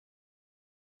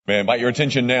May I invite your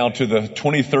attention now to the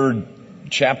 23rd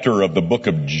chapter of the book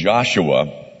of Joshua.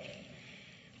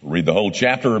 We'll read the whole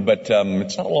chapter, but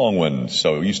it's not a long one,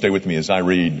 so you stay with me as I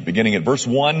read, beginning at verse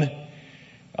 1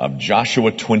 of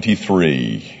Joshua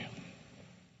 23.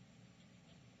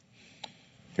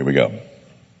 Here we go.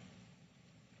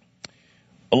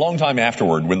 A long time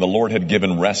afterward, when the Lord had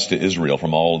given rest to Israel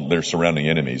from all their surrounding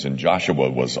enemies, and Joshua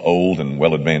was old and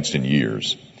well advanced in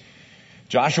years,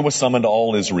 Joshua summoned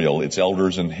all Israel, its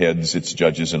elders and heads, its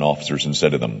judges and officers, and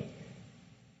said to them,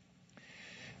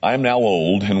 I am now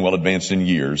old and well advanced in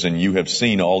years, and you have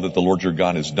seen all that the Lord your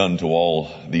God has done to all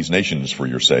these nations for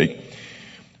your sake.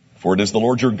 For it is the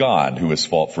Lord your God who has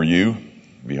fought for you.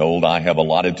 Behold, I have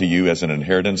allotted to you as an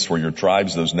inheritance for your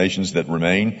tribes those nations that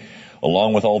remain,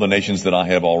 along with all the nations that I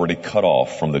have already cut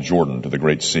off from the Jordan to the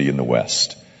great sea in the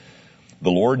west. The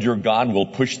Lord your God will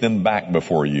push them back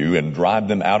before you and drive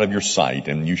them out of your sight,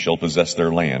 and you shall possess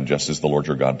their land, just as the Lord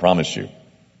your God promised you.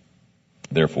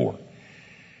 Therefore,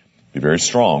 be very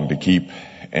strong to keep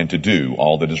and to do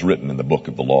all that is written in the book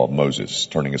of the law of Moses,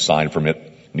 turning aside from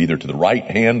it neither to the right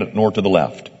hand nor to the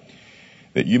left,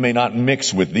 that you may not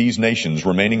mix with these nations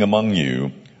remaining among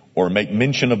you, or make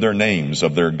mention of their names,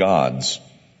 of their gods,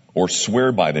 or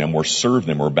swear by them, or serve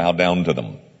them, or bow down to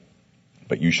them.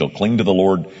 But you shall cling to the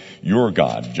Lord your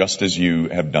God, just as you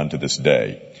have done to this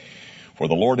day. For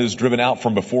the Lord has driven out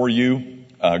from before you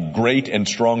great and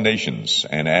strong nations,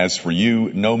 and as for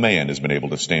you, no man has been able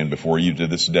to stand before you to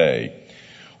this day.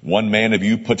 One man of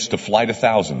you puts to flight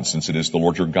 1,000, since it is the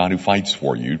Lord your God who fights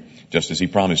for you, just as he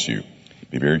promised you.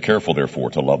 Be very careful, therefore,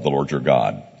 to love the Lord your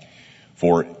God.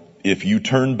 For if you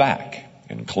turn back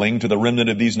and cling to the remnant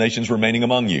of these nations remaining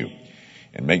among you,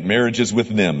 and make marriages with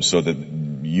them so that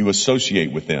you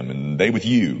associate with them and they with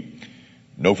you,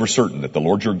 know for certain that the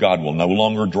Lord your God will no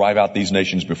longer drive out these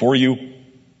nations before you,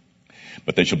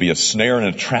 but they shall be a snare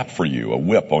and a trap for you, a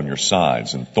whip on your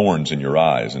sides and thorns in your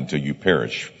eyes, until you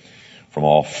perish from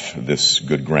off this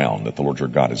good ground that the Lord your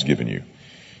God has given you.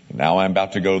 And now I am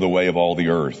about to go the way of all the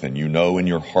earth, and you know in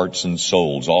your hearts and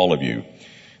souls, all of you,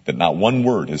 that not one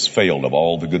word has failed of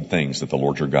all the good things that the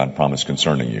Lord your God promised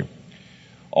concerning you.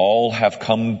 All have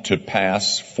come to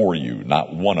pass for you.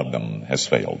 Not one of them has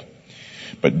failed.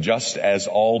 But just as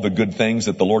all the good things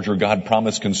that the Lord your God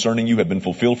promised concerning you have been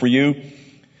fulfilled for you,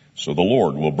 so the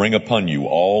Lord will bring upon you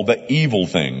all the evil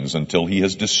things until he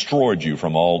has destroyed you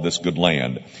from all this good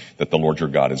land that the Lord your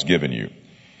God has given you.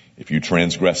 If you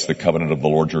transgress the covenant of the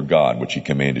Lord your God, which he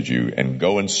commanded you, and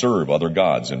go and serve other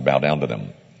gods and bow down to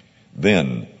them,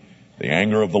 then the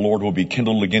anger of the Lord will be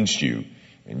kindled against you,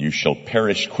 and you shall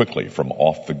perish quickly from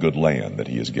off the good land that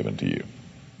he has given to you.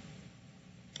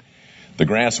 The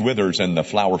grass withers and the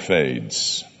flower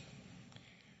fades,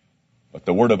 but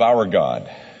the word of our God,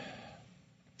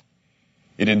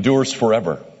 it endures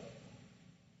forever.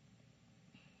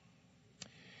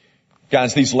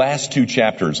 Guys, these last two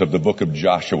chapters of the book of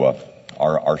Joshua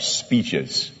are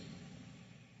speeches.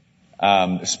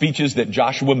 Speeches that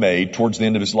Joshua made towards the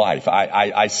end of his life.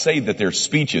 I say that they're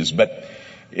speeches, but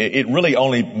it really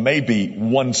only may be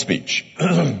one speech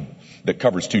that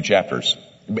covers two chapters.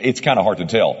 It's kind of hard to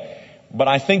tell. But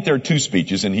I think there are two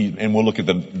speeches, and we'll look at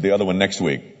the other one next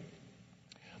week.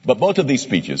 But both of these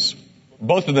speeches,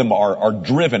 both of them are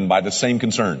driven by the same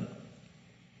concern.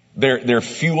 They're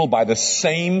fueled by the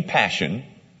same passion.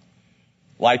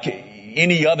 Like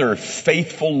any other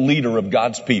faithful leader of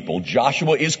God's people,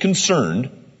 Joshua is concerned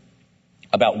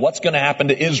about what's going to happen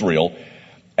to Israel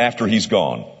after he's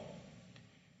gone.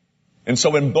 And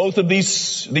so in both of these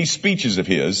speeches of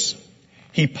his,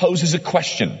 he poses a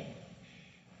question.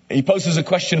 He poses a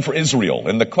question for Israel.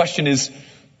 And the question is,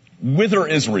 whither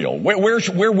Israel? Where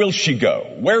will she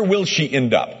go? Where will she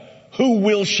end up? Who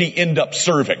will she end up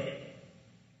serving?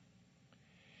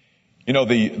 You know,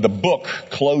 the book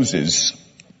closes,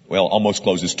 well, almost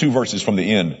closes, 2 verses from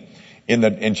the end.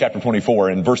 In chapter 24,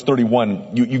 in verse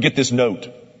 31, you get this note.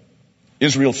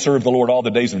 Israel served the Lord all the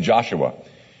days of Joshua,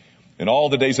 and all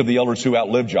the days of the elders who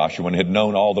outlived Joshua and had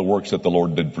known all the works that the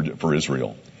Lord did for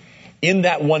Israel. In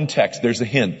that one text, there's a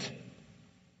hint.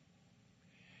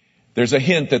 There's a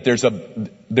hint that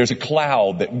there's a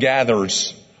cloud that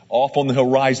gathers off on the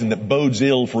horizon that bodes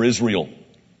ill for Israel.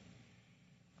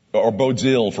 Or bodes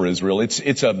ill for Israel.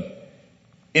 It's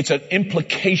an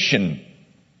implication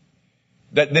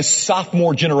that this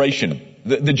sophomore generation,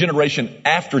 the generation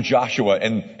after Joshua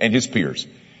and his peers,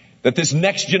 that this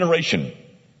next generation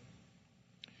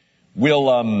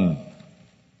will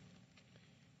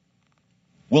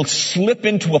slip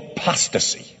into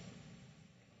apostasy.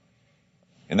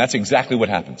 And that's exactly what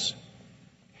happens.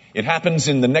 It happens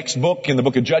in the next book, in the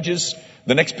book of Judges.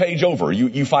 The next page over,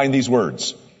 you find these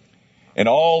words. And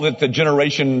all that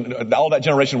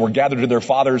generation were gathered to their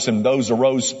fathers, and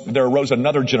there arose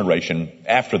another generation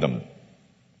after them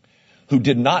who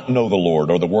did not know the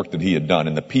Lord or the work that he had done.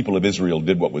 And the people of Israel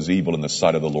did what was evil in the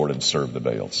sight of the Lord and served the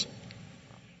Baals.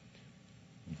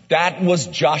 That was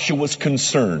Joshua's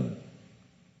concern.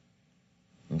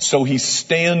 And so he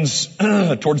stands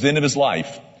towards the end of his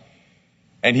life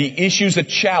and he issues a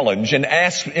challenge and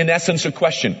asks, in essence, a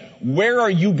question. Where are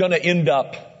you going to end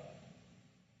up?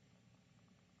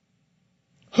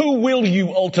 Who will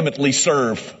you ultimately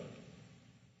serve?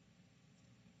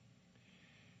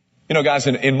 You know, guys,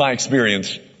 in my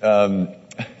experience,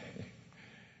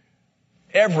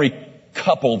 every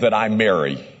couple that I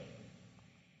marry,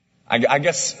 I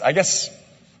guess,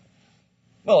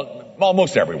 well,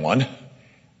 almost everyone,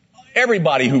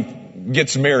 everybody who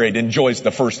gets married enjoys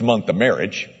the first month of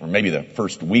marriage, or maybe the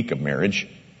first week of marriage.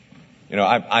 You know,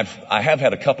 I have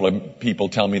had a couple of people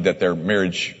tell me that their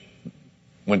marriage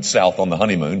went south on the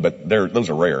honeymoon, but those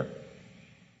are rare.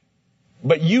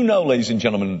 But you know, ladies and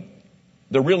gentlemen,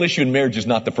 the real issue in marriage is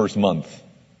not the first month.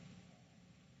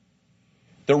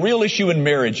 The real issue in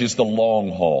marriage is the long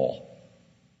haul.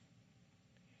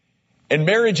 And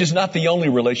marriage is not the only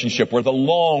relationship where the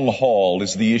long haul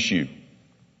is the issue.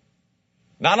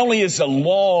 Not only is the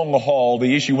long haul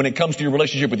the issue when it comes to your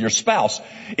relationship with your spouse,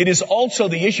 it is also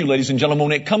the issue, ladies and gentlemen,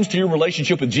 when it comes to your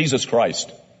relationship with Jesus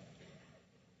Christ.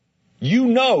 You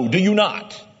know, do you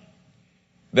not,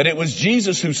 that it was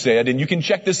Jesus who said, and you can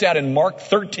check this out in Mark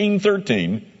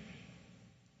 13:13,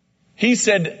 he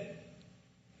said,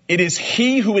 it is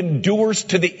he who endures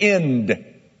to the end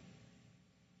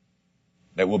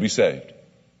that will be saved.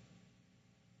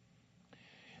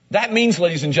 That means,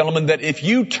 ladies and gentlemen, that if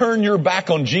you turn your back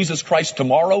on Jesus Christ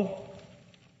tomorrow,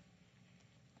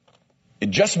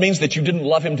 it just means that you didn't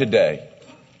love him today.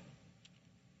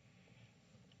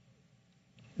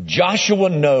 Joshua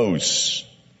knows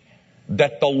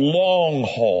that the long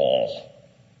haul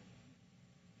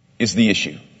is the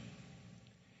issue.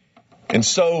 And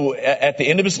so at the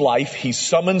end of his life, he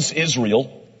summons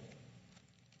Israel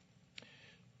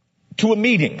to a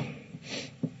meeting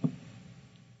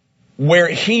where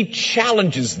he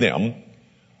challenges them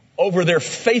over their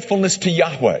faithfulness to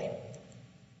Yahweh.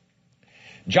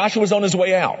 Joshua's on his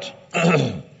way out.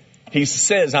 He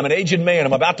says, I'm an aged man,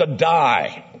 I'm about to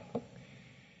die.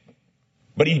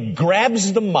 But he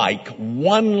grabs the mic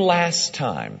one last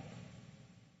time.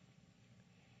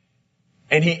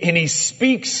 And he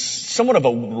speaks somewhat of a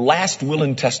last will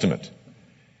and testament,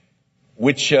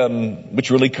 which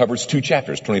really covers 2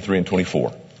 chapters, 23 and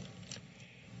 24.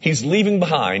 He's leaving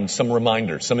behind some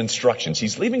reminders, some instructions.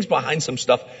 He's leaving behind some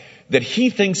stuff that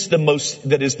he thinks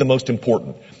that is the most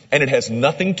important. And it has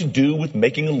nothing to do with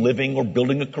making a living or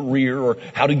building a career or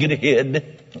how to get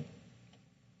ahead.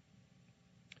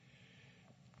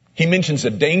 He mentions a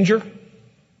danger.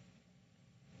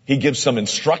 He gives some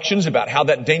instructions about how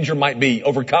that danger might be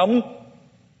overcome.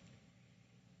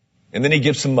 And then he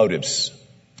gives some motives.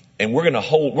 And we're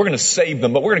going to save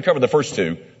them, but we're going to cover the first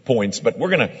 2 points, but we're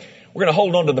going to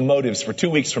hold on to the motives for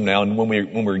 2 weeks from now, and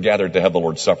when we're gathered to have the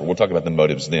Lord's Supper, we'll talk about the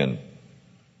motives then.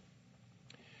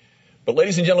 But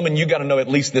ladies and gentlemen, you got to know at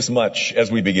least this much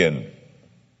as we begin.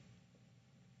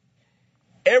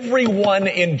 Everyone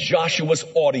in Joshua's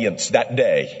audience that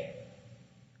day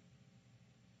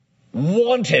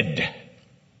wanted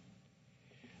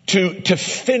to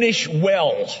finish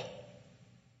well.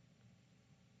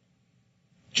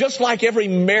 Just like every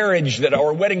marriage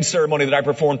or wedding ceremony that I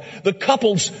perform, the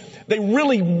couples, they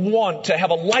really want to have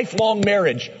a lifelong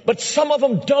marriage, but some of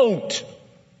them don't.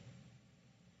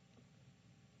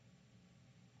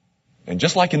 And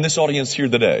just like in this audience here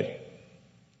today,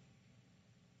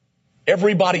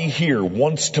 everybody here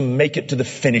wants to make it to the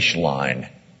finish line.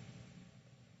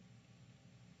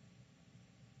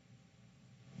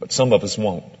 But some of us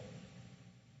won't.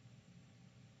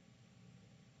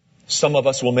 Some of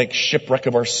us will make shipwreck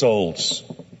of our souls.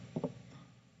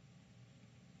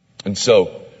 And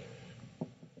so,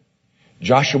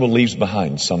 Joshua leaves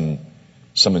behind some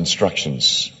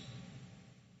instructions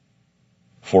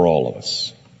for all of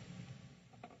us.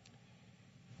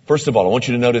 First of all, I want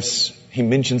you to notice he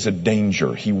mentions a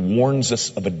danger. He warns us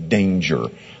of a danger.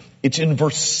 It's in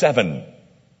verse 7.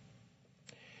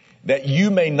 That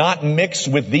you may not mix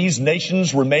with these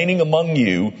nations remaining among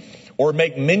you, or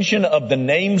make mention of the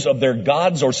names of their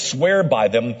gods, or swear by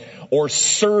them, or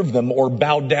serve them, or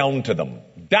bow down to them.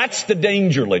 That's the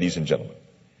danger, ladies and gentlemen.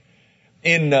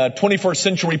 In 21st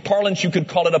century parlance, you could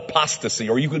call it apostasy,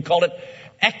 or you could call it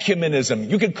ecumenism.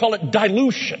 You could call it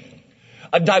dilution.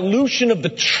 A dilution of the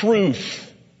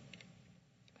truth.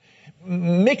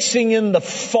 Mixing in the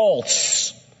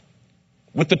false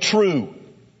with the true,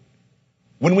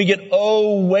 when we get,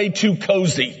 way too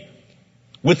cozy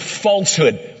with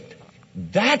falsehood,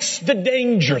 that's the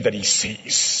danger that he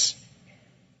sees.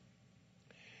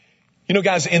 You know,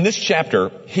 guys, in this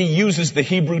chapter, he uses the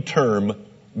Hebrew term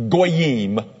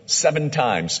goyim 7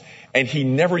 times, and he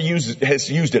never has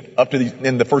used it up to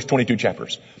in the first 22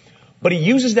 chapters. But he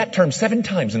uses that term 7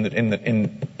 times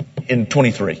in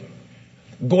 23.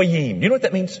 Goyim. You know what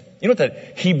that means? You know what the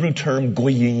Hebrew term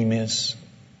goyim is?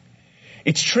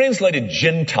 It's translated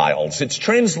Gentiles. It's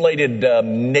translated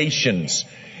nations.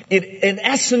 It, in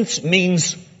essence,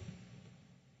 means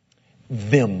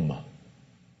them.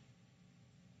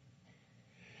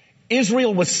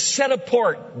 Israel was set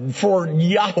apart for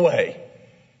Yahweh.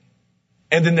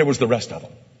 And then there was the rest of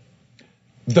them.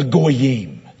 The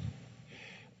goyim.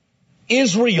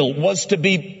 Israel was to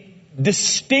be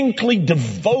distinctly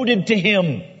devoted to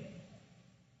him.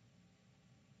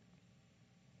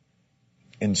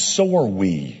 And so are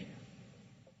we.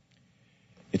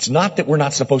 It's not that we're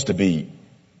not supposed to be,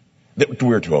 that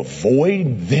we're to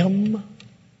avoid them,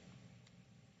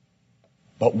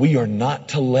 but we are not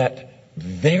to let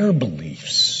their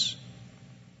beliefs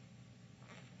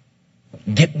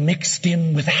get mixed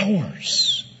in with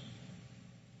ours.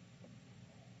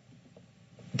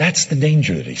 That's the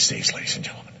danger that he sees, ladies and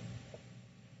gentlemen.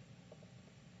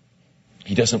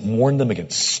 He doesn't warn them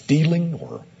against stealing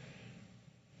or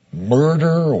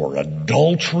murder or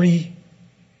adultery.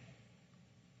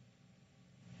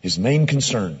 His main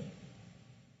concern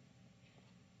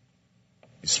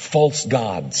is false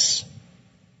gods,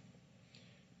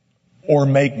 or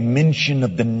make mention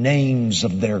of the names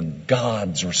of their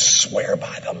gods or swear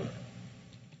by them.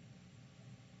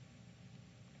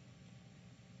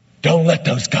 Don't let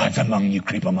those gods among you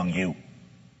creep among you.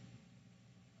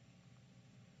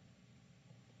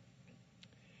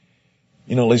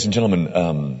 You know, ladies and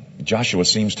gentlemen, Joshua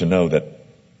seems to know that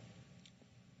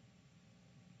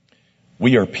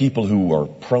we are people who are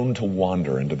prone to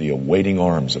wander into the awaiting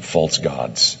arms of false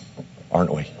gods,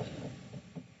 aren't we?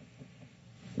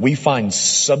 We find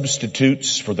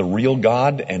substitutes for the real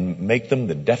God and make them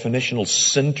the definitional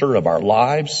center of our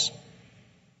lives.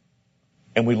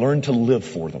 And we learn to live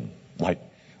for them,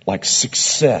 like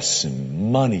success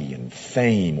and money and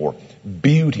fame or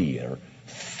beauty or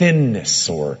thinness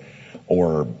or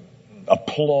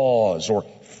applause or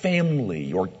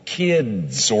family or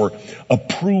kids or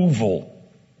approval.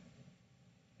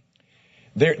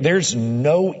 There's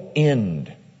no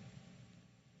end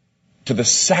to the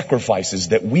sacrifices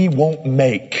that we won't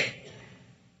make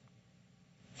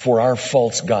for our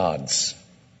false gods.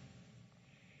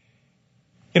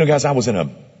 You know, guys, I was in a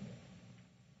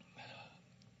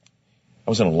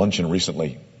luncheon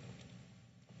recently,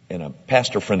 and a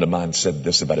pastor friend of mine said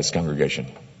this about his congregation.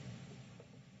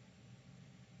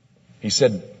 He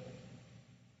said,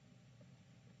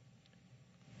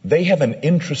 they have an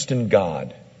interest in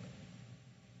God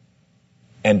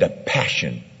and a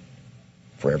passion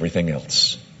for everything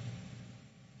else.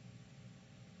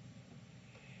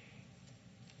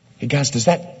 Hey guys, does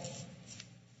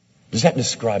that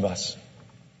describe us?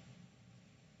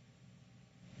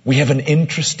 We have an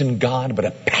interest in God, but a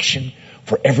passion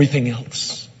for everything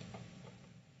else.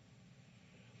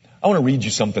 I want to read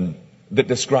you something that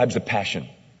describes a passion.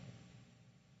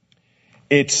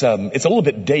 It's a little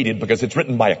bit dated because it's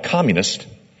written by a communist,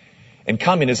 and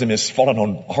communism has fallen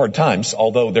on hard times,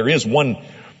 although there is one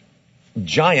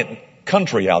giant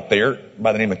country out there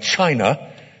by the name of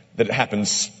China that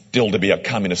happens still to be a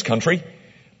communist country.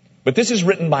 But this is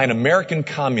written by an American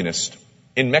communist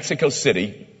in Mexico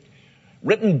City,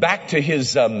 written back to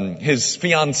his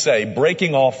fiancée,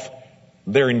 breaking off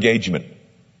their engagement.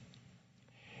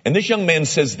 And this young man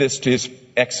says this to his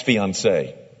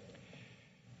ex-fiancée.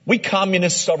 We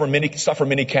communists suffer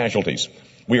many casualties.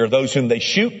 We are those whom they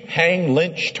shoot, hang,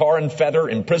 lynch, tar and feather,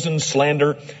 imprison,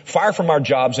 slander, fire from our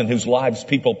jobs, and whose lives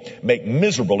people make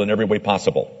miserable in every way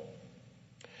possible.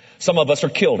 Some of us are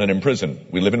killed and imprisoned.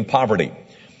 We live in poverty.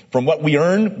 From what we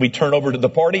earn, we turn over to the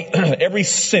party every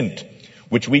cent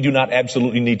which we do not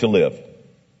absolutely need to live.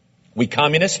 We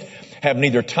communists have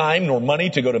neither time nor money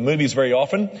to go to movies very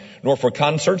often, nor for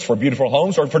concerts, for beautiful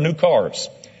homes, or for new cars.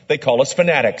 They call us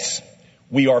fanatics.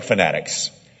 We are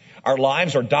fanatics. Our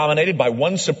lives are dominated by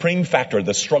one supreme factor,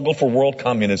 the struggle for world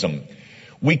communism.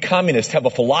 We communists have a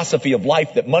philosophy of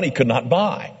life that money could not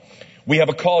buy. We have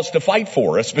a cause to fight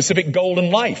for, a specific goal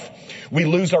in life. We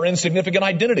lose our insignificant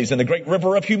identities in the great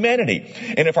river of humanity.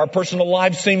 And if our personal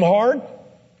lives seem hard,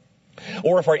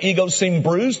 or if our egos seem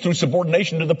bruised through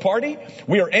subordination to the party,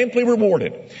 we are amply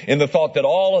rewarded in the thought that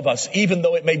all of us, even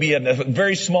though it may be in a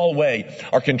very small way,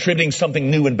 are contributing something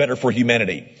new and better for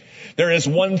humanity. There is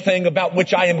one thing about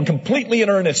which I am completely in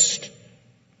earnest: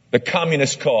 the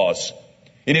communist cause.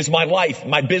 It is my life,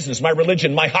 my business, my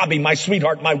religion, my hobby, my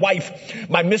sweetheart, my wife,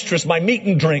 my mistress, my meat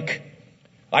and drink.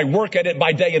 I work at it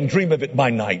by day and dream of it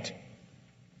by night.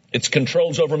 Its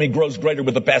controls over me grows greater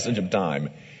with the passage of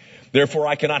time. Therefore,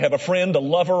 I cannot have a friend, a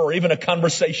lover, or even a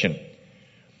conversation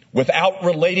without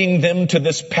relating them to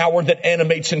this power that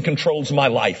animates and controls my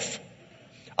life.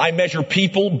 I measure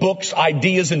people, books,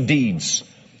 ideas, and deeds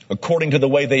according to the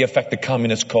way they affect the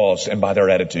communist cause and by their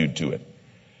attitude to it.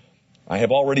 I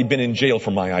have already been in jail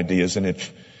for my ideas, and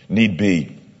if need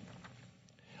be,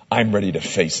 I'm ready to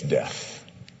face death.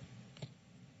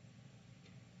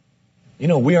 You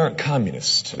know, we aren't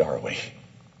communists, are we?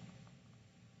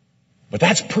 But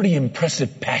that's pretty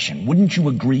impressive passion. Wouldn't you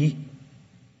agree?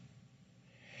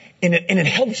 And it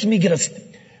helps me get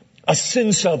a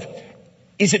sense of,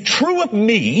 is it true of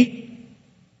me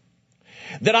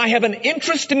that I have an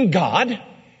interest in God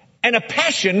and a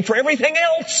passion for everything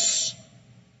else?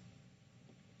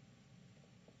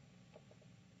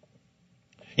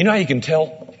 You know how you can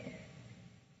tell?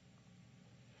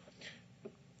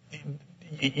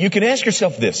 You can ask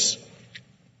yourself this: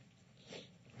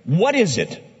 what is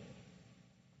it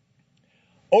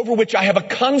over which I have a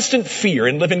constant fear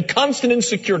and live in constant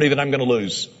insecurity that I'm going to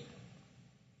lose?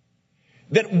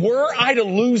 That were I to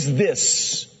lose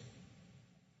this,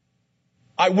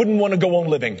 I wouldn't want to go on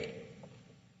living.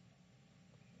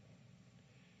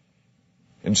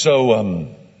 And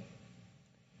so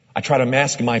I try to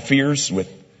mask my fears with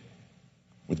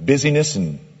busyness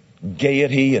and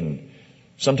gaiety and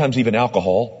sometimes even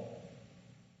alcohol.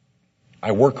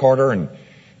 I work harder and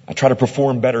I try to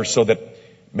perform better so that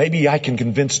maybe I can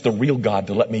convince the real God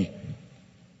to let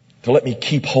me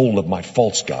keep hold of my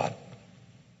false God.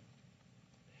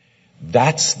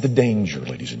 That's the danger,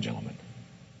 ladies and gentlemen.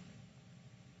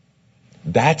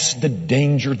 That's the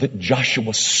danger that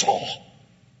Joshua saw.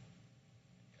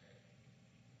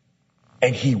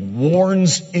 And he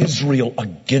warns Israel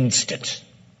against it.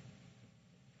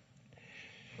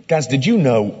 Guys, did you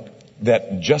know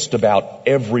that just about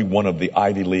every one of the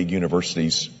Ivy League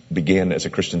universities began as a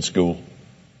Christian school?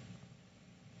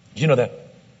 Did you know that?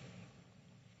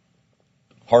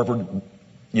 Harvard,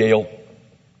 Yale,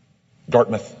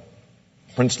 Dartmouth,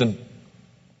 Princeton.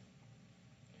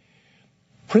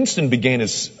 Princeton began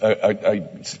as a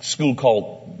school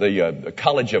called the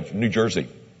College of New Jersey.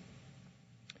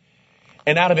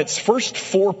 And out of its first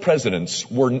 4 presidents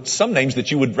were some names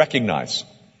that you would recognize.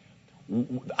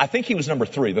 I think he was number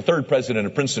 3. The 3rd president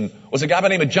of Princeton was a guy by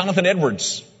the name of Jonathan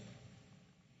Edwards,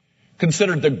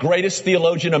 considered the greatest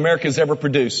theologian America's ever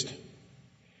produced.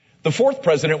 The 4th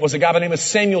president was a guy by the name of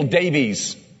Samuel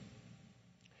Davies,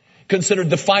 considered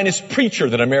the finest preacher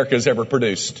that America has ever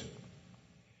produced.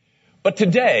 But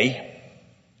today,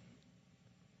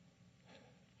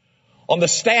 on the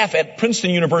staff at Princeton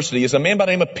University is a man by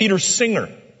the name of Peter Singer.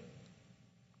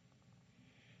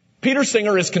 Peter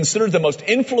Singer is considered the most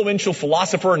influential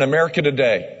philosopher in America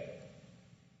today.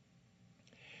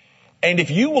 And if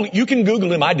you can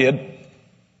Google him, I did.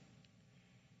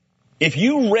 If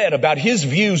you read about his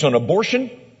views on abortion,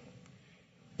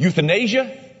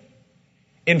 euthanasia,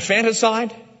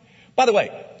 infanticide, by the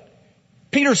way,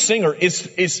 Peter Singer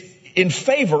is in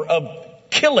favor of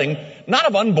killing, not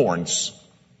of unborns,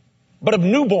 but of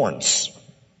newborns,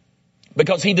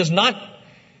 because he does not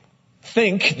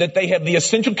think that they have the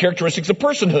essential characteristics of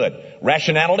personhood: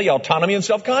 rationality, autonomy, and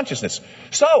self-consciousness.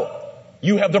 So,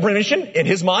 you have the permission, in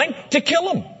his mind, to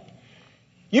kill him.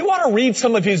 You ought to read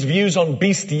some of his views on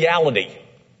bestiality.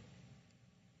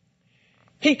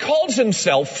 He calls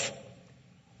himself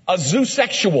a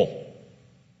zoosexual.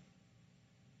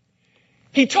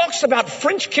 He talks about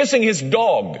French kissing his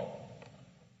dog.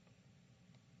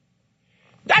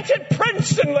 That's at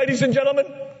Princeton, ladies and gentlemen,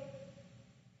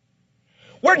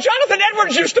 where Jonathan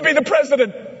Edwards used to be the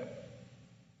president.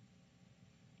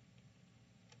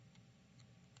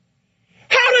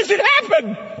 How does it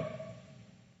happen?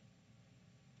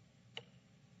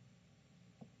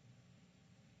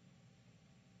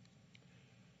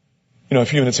 You know, a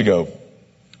few minutes ago,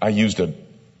 I used a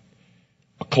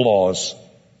clause,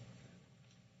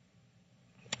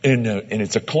 and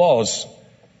it's a clause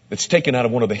that's taken out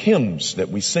of one of the hymns that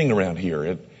we sing around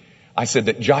here. I said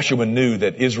that Joshua knew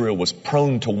that Israel was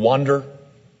prone to wander.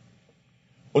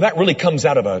 Well, that really comes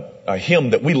out of a hymn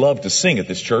that we love to sing at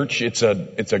this church. It's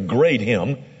a great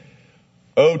hymn.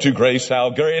 Oh, to grace,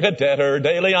 how great a debtor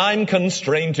daily I'm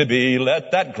constrained to be.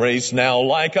 Let that grace now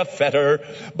like a fetter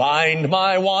bind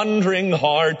my wandering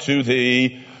heart to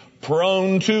thee.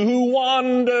 Prone to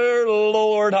wander,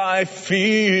 Lord, I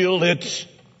feel it.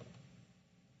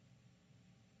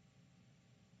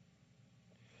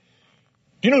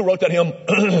 Do you know who wrote that hymn?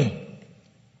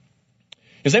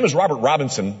 His name is Robert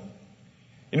Robinson, and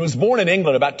he was born in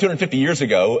England about 250 years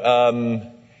ago.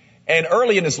 And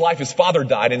early in his life, his father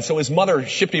died, and so his mother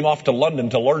shipped him off to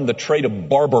London to learn the trade of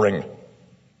barbering.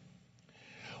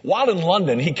 While in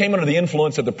London, he came under the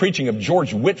influence of the preaching of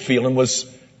George Whitefield and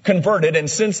was converted and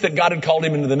sensed that God had called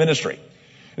him into the ministry.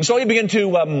 And so he began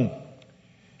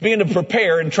to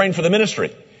prepare and train for the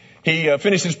ministry. He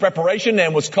finished his preparation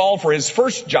and was called for his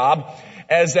first job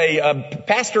as a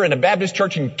pastor in a Baptist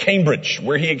church in Cambridge,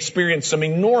 where he experienced some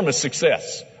enormous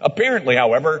success. Apparently,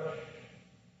 however,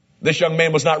 this young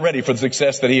man was not ready for the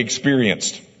success that he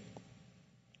experienced.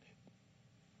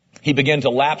 He began to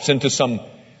lapse into some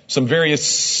various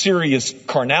serious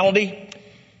carnality.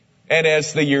 And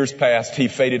as the years passed, he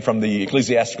faded from the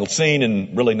ecclesiastical scene,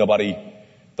 and really nobody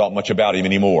thought much about him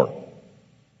anymore.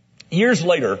 Years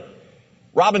later,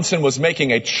 Robinson was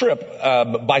making a trip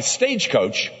by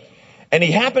stagecoach, and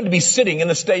he happened to be sitting in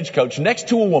the stagecoach next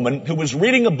to a woman who was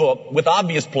reading a book with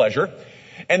obvious pleasure.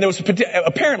 And there was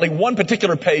apparently one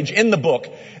particular page in the book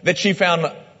that she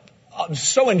found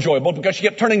so enjoyable because she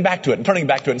kept turning back to it.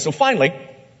 And so finally,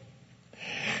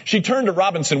 she turned to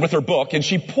Robinson with her book and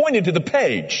she pointed to the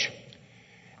page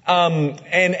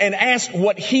and asked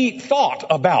what he thought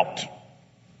about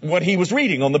what he was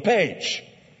reading on the page.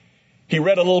 He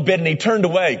read a little bit and he turned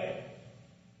away.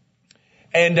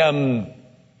 And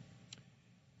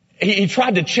he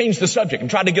tried to change the subject and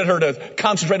tried to get her to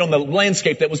concentrate on the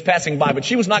landscape that was passing by, but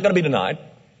she was not going to be denied.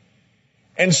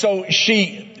 And so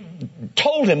she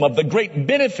told him of the great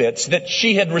benefits that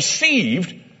she had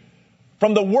received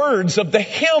from the words of the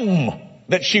hymn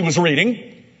that she was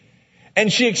reading.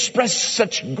 And she expressed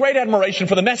such great admiration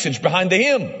for the message behind the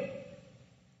hymn.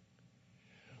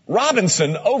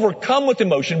 Robinson, overcome with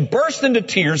emotion, burst into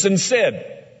tears and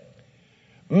said,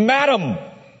 "Madam,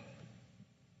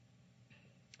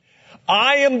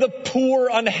 I am the poor,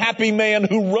 unhappy man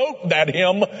who wrote that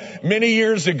hymn many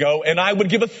years ago, and I would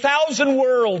give 1,000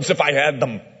 worlds if I had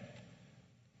them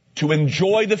to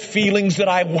enjoy the feelings that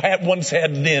I once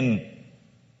had then."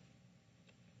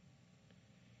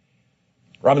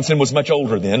 Robinson was much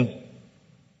older then,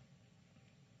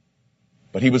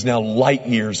 but he was now light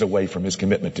years away from his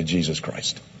commitment to Jesus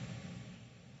Christ.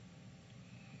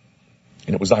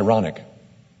 And it was ironic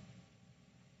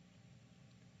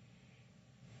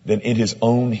that in his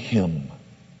own hymn,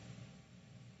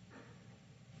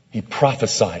 he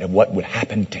prophesied of what would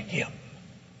happen to him.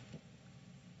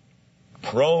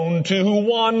 Prone to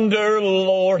wander,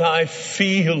 Lord, I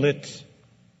feel it.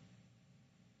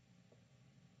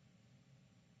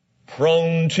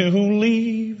 Prone to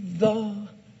leave the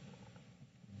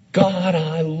God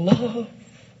I love.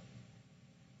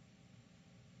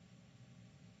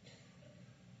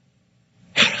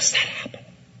 How does that happen?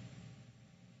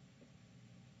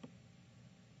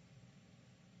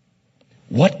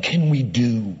 What can we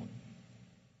do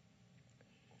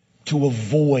to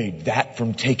avoid that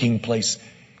from taking place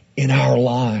in our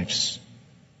lives?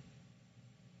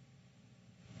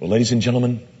 Well, ladies and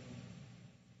gentlemen,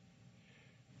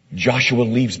 Joshua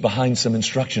leaves behind some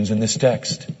instructions in this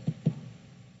text.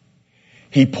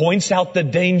 He points out the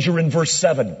danger in verse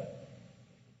 7.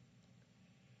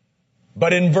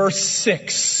 But in verse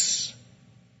 6,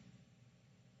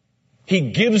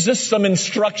 he gives us some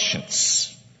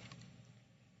instructions.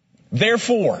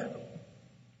 Therefore,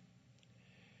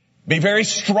 be very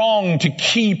strong to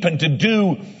keep and to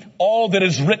do all that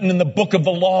is written in the book of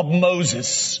the law of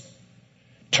Moses,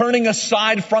 turning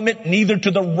aside from it neither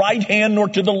to the right hand nor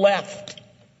to the left.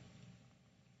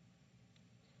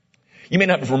 You may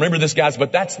not remember this, guys,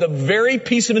 but that's the very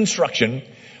piece of instruction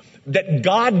that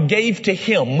God gave to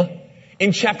him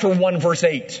in chapter 1, verse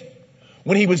 8.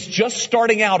 When he was just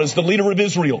starting out as the leader of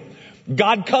Israel,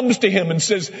 God comes to him and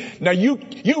says, now you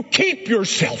keep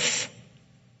yourself.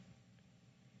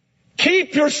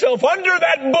 Keep yourself under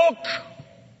that book.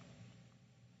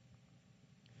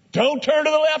 Don't turn to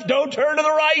the left. Don't turn to the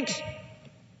right.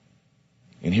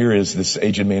 And here is this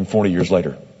aged man 40 years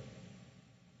later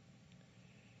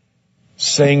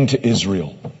saying to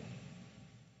Israel,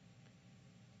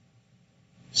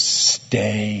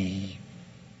 stay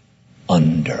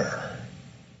under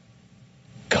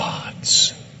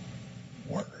God's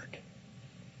word.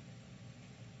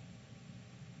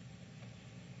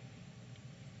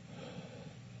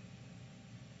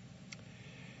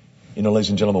 You know, ladies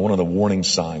and gentlemen, one of the warning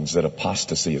signs that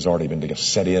apostasy has already been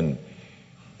set in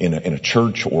a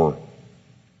church or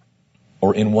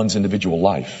in one's individual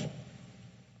life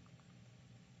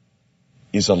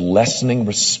is a lessening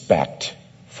respect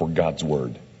for God's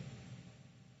word.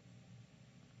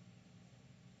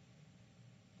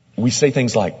 We say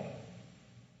things like,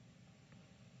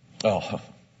 Now,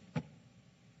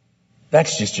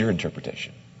 that's just your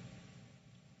interpretation.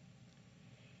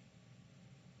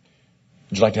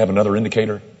 Would you like to have another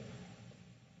indicator?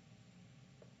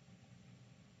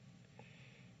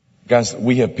 Guys,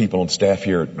 we have people on staff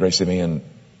here at Grace Amen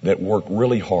that work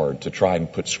really hard to try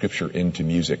and put Scripture into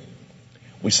music.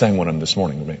 We sang one of them this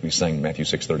morning. We sang Matthew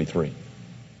 6:33.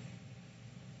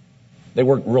 They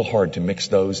work real hard to mix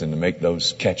those and to make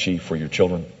those catchy for your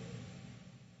children,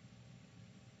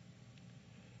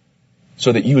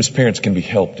 so that you as parents can be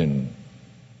helped in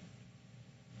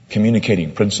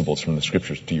communicating principles from the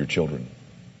Scriptures to your children.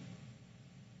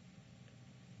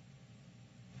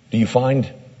 Do you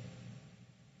find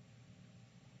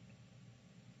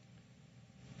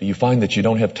that you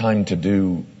don't have time to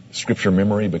do Scripture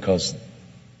memory because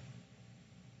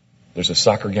there's a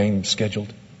soccer game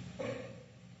scheduled?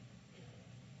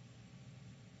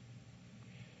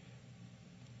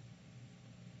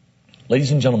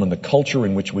 Ladies and gentlemen, the culture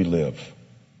in which we live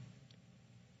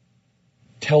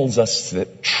tells us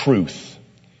that truth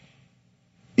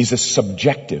is a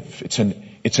subjective, it's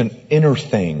an inner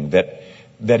thing that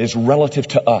is relative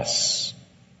to us.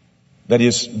 That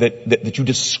is, that you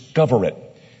discover it.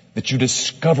 That you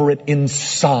discover it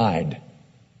inside.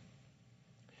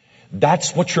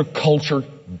 That's what your culture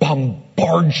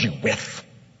bombards you with.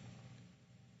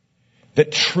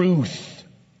 That truth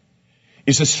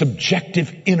is a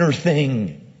subjective inner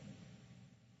thing.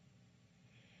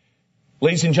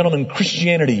 Ladies and gentlemen,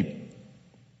 Christianity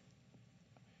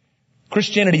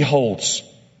holds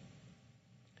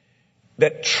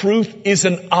that truth is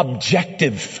an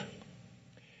objective.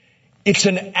 It's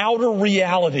an outer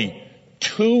reality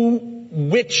to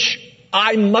which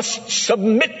I must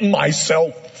submit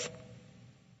myself.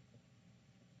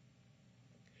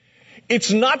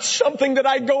 It's not something that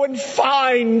I go and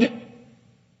find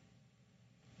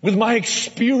with my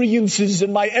experiences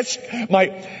and my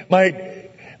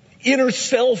inner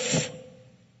self.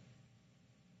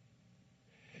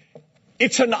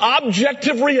 It's an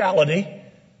objective reality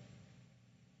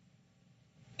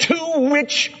to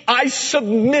which I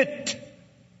submit.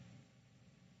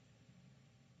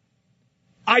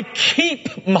 I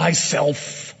keep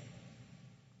myself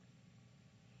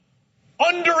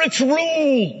under its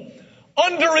rule,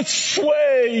 under its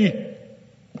sway.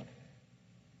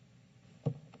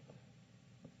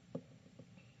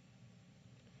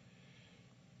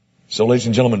 So, ladies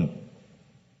and gentlemen,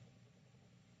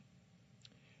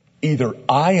 either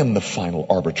I am the final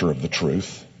arbiter of the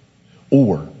truth,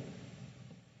 or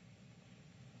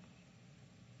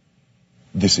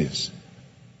this is.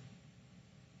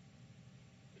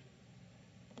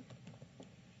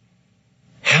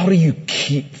 How do you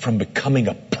keep from becoming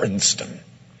a Princeton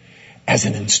as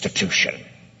an institution?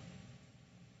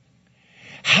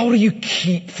 How do you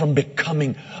keep from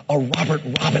becoming a Robert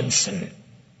Robinson?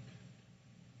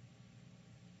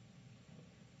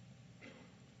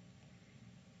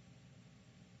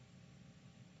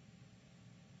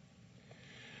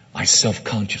 I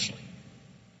self-consciously,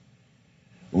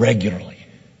 regularly,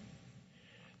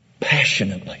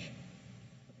 passionately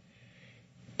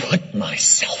put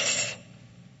myself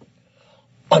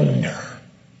under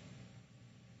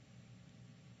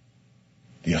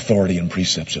the authority and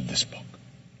precepts of this book.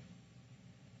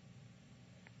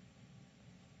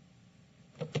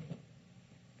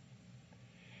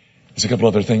 There's a couple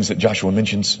other things that Joshua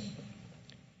mentions.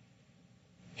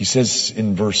 He says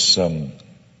in verse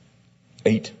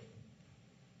 8,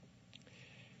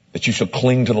 that you shall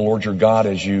cling to the Lord your God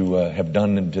as you have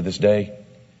done to this day.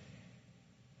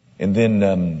 And then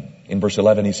in verse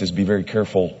 11 he says, be very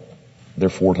careful,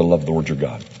 therefore, to love the Lord your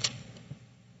God.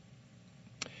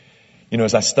 You know,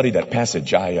 as I studied that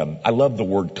passage, I love the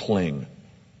word cling.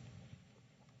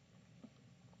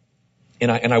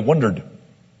 And I wondered,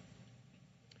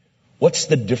 what's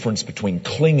the difference between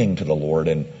clinging to the Lord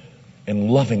and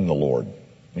loving the Lord?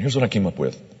 And here's what I came up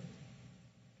with.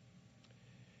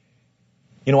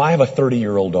 You know, I have a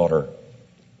 30-year-old daughter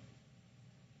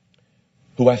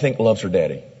who I think loves her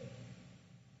daddy.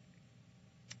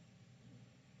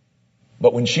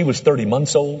 But when she was 30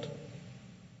 months old,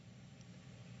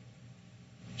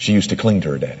 she used to cling to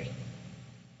her daddy.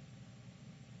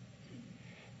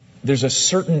 There's a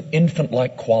certain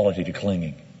infant-like quality to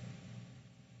clinging.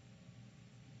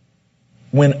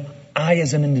 When I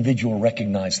as an individual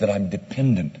recognize that I'm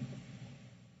dependent,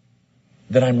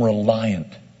 that I'm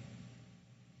reliant,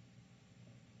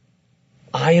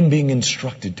 I am being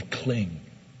instructed to cling.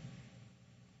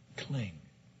 Cling.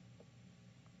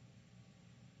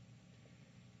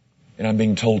 And I'm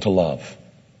being told to love.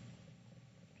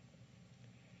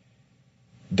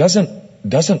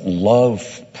 Doesn't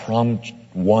love prompt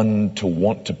one to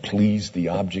want to please the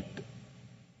object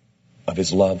of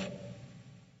his love?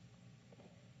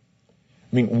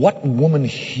 I mean, what woman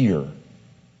here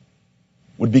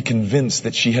would be convinced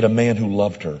that she had a man who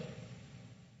loved her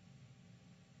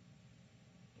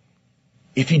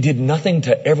if he did nothing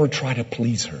to ever try to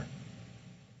please her?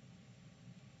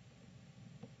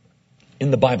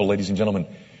 In the Bible, ladies and gentlemen,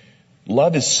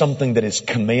 love is something that is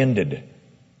commanded.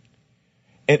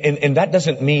 And that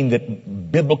doesn't mean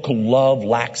that biblical love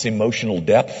lacks emotional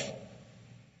depth.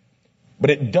 But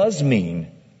it does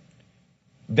mean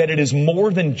that it is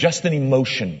more than just an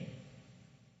emotion.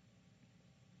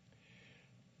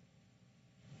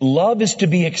 Love is to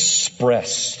be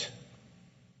expressed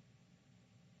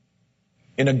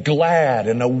in a glad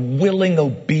and a willing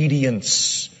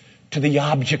obedience to the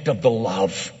object of the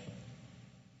love.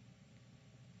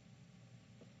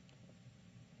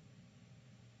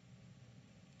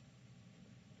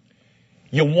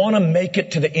 You want to make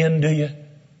it to the end, do you?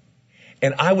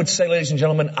 And I would say, ladies and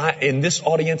gentlemen, in this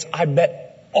audience, I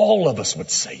bet all of us would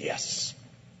say yes.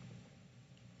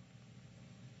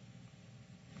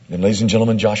 Then, ladies and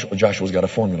gentlemen, Joshua's got a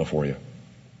formula for you.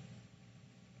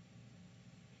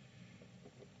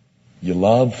 You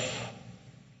love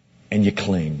and you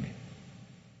cling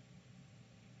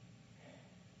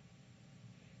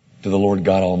to the Lord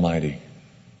God Almighty.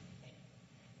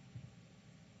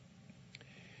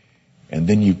 And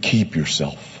then you keep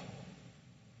yourself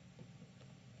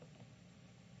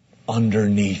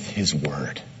underneath His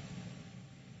Word.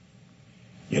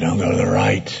 You don't go to the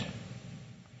right.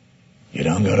 You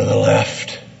don't go to the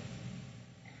left.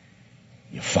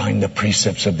 You find the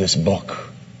precepts of this book.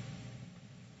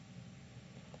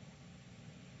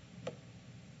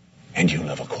 And you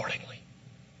live accordingly.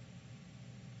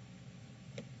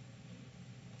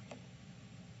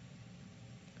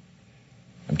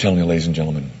 I'm telling you, ladies and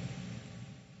gentlemen,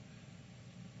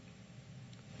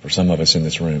 for some of us in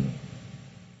this room,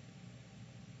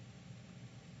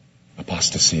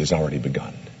 apostasy has already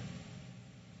begun.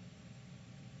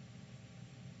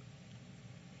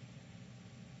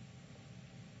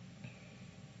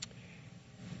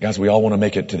 Guys, we all want to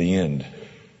make it to the end.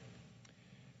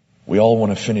 We all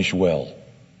want to finish well.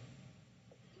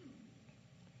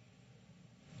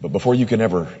 But before you can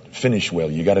ever finish well,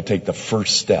 you got to take the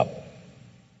first step.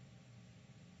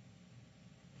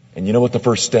 And you know what the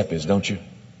first step is, don't you?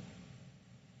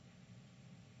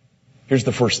 Here's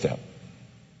the first step.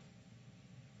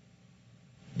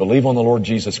 Believe on the Lord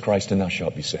Jesus Christ and thou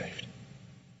shalt be saved.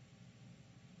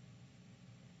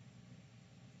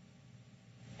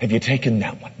 Have you taken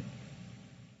that one?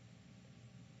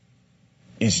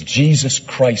 Is Jesus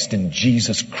Christ and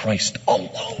Jesus Christ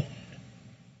alone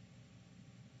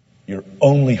your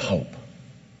only hope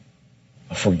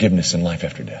of forgiveness and life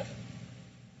after death?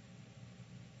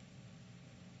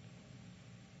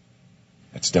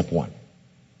 That's step one.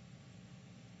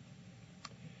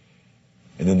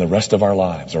 And then the rest of our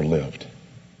lives are lived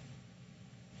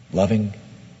loving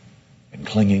and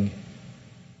clinging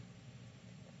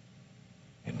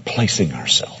and placing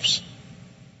ourselves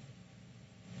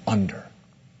under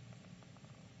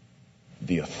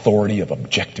the authority of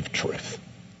objective truth.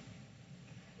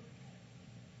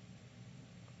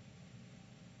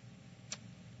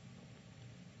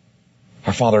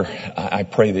 Our Father, I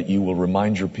pray that you will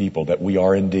remind your people that we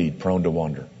are indeed prone to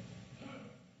wander.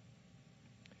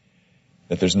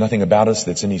 That there's nothing about us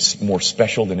that's any more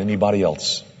special than anybody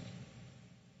else.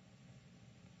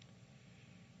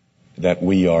 That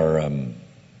we are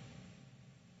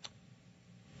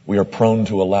prone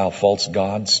to allow false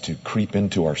gods to creep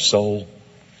into our soul.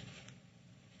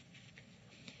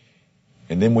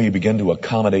 And then we begin to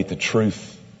accommodate the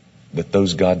truth that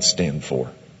those gods stand for.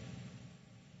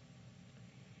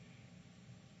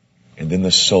 And then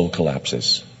the soul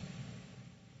collapses.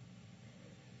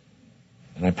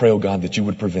 And I pray, oh God, that you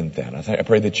would prevent that. I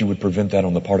pray that you would prevent that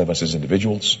on the part of us as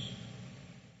individuals,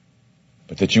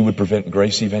 but that you would prevent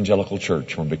Grace Evangelical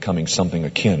Church from becoming something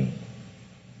akin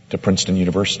to Princeton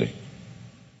University.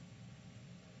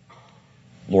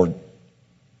 Lord,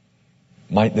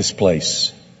 might this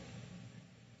place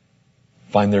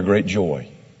find their great joy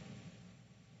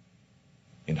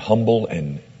in humble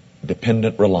and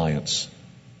dependent reliance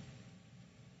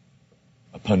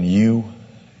upon you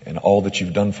and all that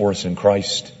you've done for us in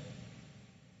Christ,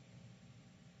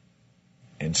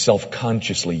 and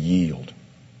self-consciously yield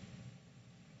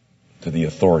to the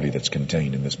authority that's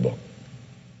contained in this book.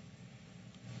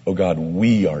 Oh God,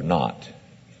 we are not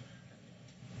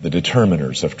the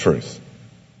determiners of truth.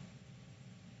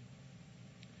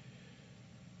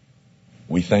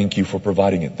 We thank you for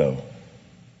providing it, though,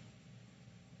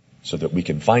 so that we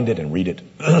can find it and read it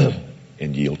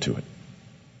and yield to it.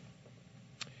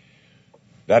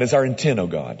 That is our intent, O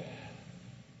God.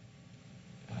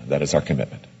 That is our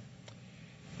commitment.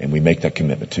 And we make that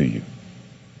commitment to you.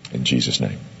 In Jesus'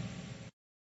 name.